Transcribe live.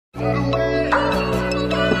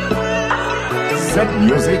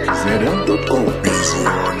ZMusicZM.com.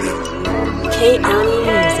 K-County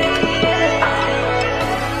Music.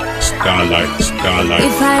 Starlight.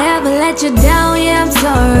 If I ever let you down, yeah, I'm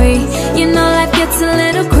sorry. You know life gets a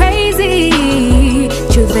little crazy.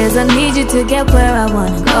 Truth is, I need you to get where I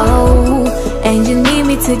wanna go, and you need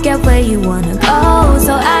me to get where you wanna go.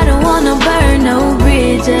 So I don't wanna burn no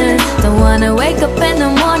bridges. Don't wanna wake up in the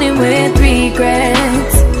morning with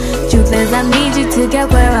regrets. Truth is, I need you to get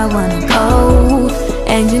where I wanna go,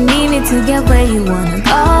 and you need me to get where you wanna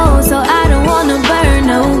go. So I don't wanna burn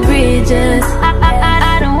no bridges.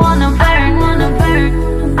 I don't wanna burn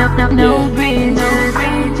no bridges.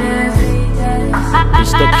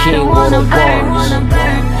 It's the king of the bars.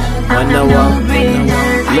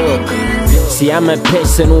 Look, see, I'm a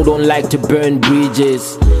person who don't like to burn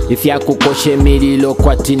bridges. If yakukoshe mililo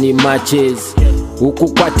kwatini matches,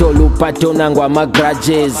 ukukwata olupato nangwa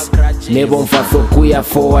magrudges, nebo mfafo kuya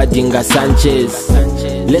forward inga Sanchez.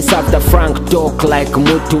 Let's have the frank talk like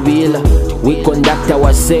Mutubila. We conduct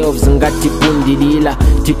ourselves ngati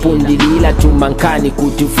tipundilila tumankani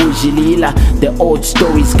kutifujilila. The old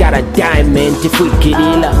stories got a diamond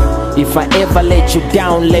tifwikilila. If I ever let you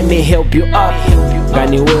down, let me help you up.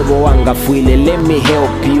 Gani webo wanga fuile, let me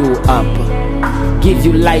help you up. Give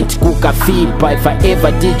you light kuka fipa. If I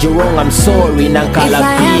ever did you wrong, I'm sorry nankala If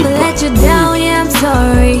I ever let you down, yeah, I'm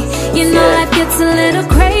sorry. You know life gets a little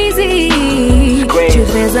crazy.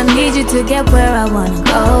 Truth is, I need you to get where I wanna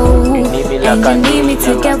go, and you need me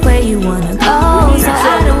to get where you wanna go. So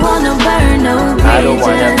I don't wanna burn no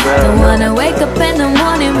bridges. Don't wanna wake up in the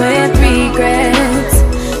morning with regrets.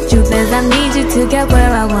 Truth is, I need you to get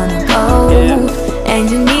where I wanna go, and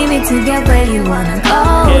you need me to get where you wanna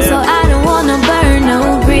go. So I don't wanna burn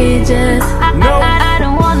no bridges. I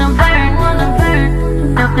don't wanna burn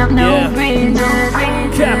no bridges.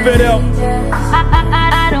 Cap it up.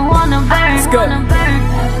 I don't wanna burn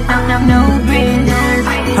no bridges.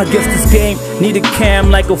 I guess this game need a cam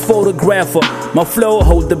like a photographer. My flow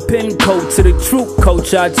hold the pin code to the truth,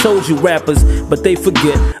 coach. I told you rappers, but they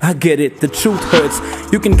forget. I get it, the truth hurts.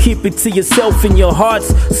 You can keep it to yourself in your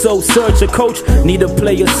hearts. So search a coach, need a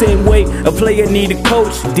player same way. A player need a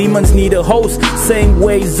coach. Demons need a host, same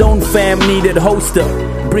way. Zone fam needed hoster.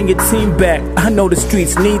 Bring your team back, I know the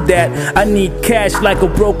streets need that. I need cash like a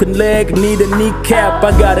broken leg, need a kneecap,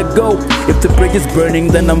 I gotta go. If the bridge is burning,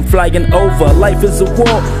 then I'm flying over. Life is a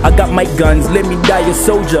war, I got my guns, let me die a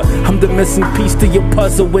soldier. I'm the missing piece to your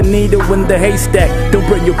puzzle, with needle in the haystack. Don't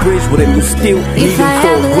burn your bridge with him, you still need him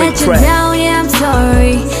for a great track. If I ever let you down, yeah, I'm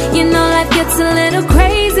sorry. You know life gets a little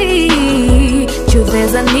crazy. Truth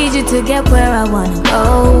is, I need you to get where I wanna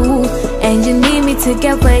go, and you need me to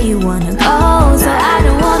get where you wanna go. So I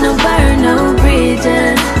don't wanna burn no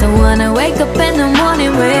bridges. Don't wanna wake up in the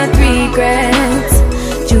morning with regrets.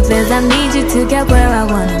 Truth is, I need you to get where I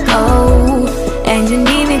wanna go, and you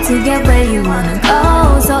need me to get where you wanna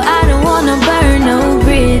go. So I don't wanna burn no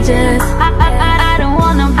bridges. I don't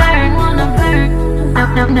wanna burn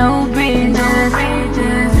no bridges.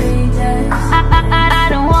 I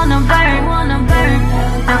don't wanna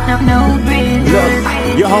burn no bridges.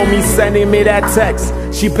 Look, your homie sending me that text.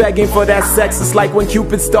 She begging for that sex. It's like when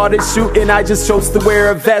Cupid started shooting, I just chose to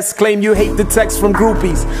wear a vest. Claim you hate the text from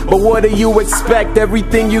groupies, but what do you expect?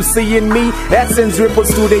 Everything you see in me, that sends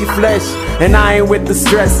ripples through their flesh. And I ain't with the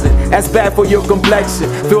stressing, that's bad for your complexion.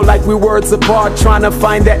 Feel like we worlds apart, trying to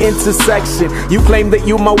find that intersection. You claim that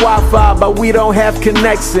you my Wi-Fi, but we don't have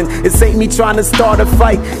connection. This ain't me trying to start a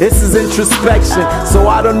fight, this is introspection. So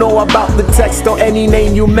I don't know about the text or any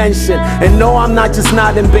name you mention. And no, I'm not just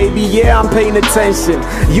nodding, baby, yeah, I'm paying attention.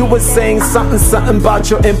 You were saying something about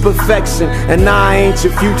your imperfection, and I ain't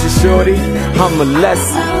your future, shorty, I'm a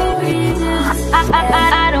lesson.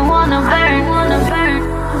 I don't wanna burn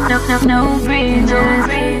no bridges.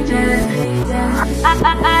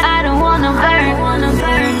 I don't wanna burn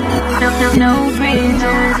no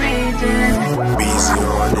bridges.